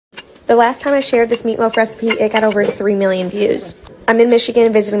The last time I shared this meatloaf recipe, it got over 3 million views. I'm in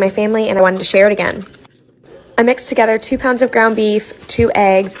Michigan visiting my family and I wanted to share it again. I mixed together 2 pounds of ground beef, 2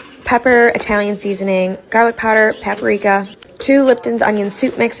 eggs, pepper, Italian seasoning, garlic powder, paprika, 2 Lipton's onion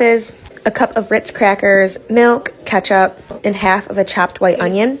soup mixes, a cup of Ritz crackers, milk, ketchup, and half of a chopped white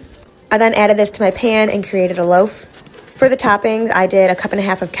onion. I then added this to my pan and created a loaf. For the toppings, I did a 1.5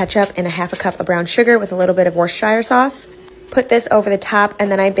 cups of ketchup and a 1/2 cup of brown sugar with a little bit of Worcestershire sauce. Put this over the top,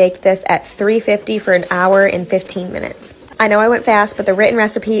 and then I baked this at 350 for an hour and 15 minutes. I know I went fast, but the written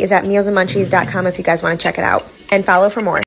recipe is at mealsandmunchies.com if you guys want to check it out. And follow for more.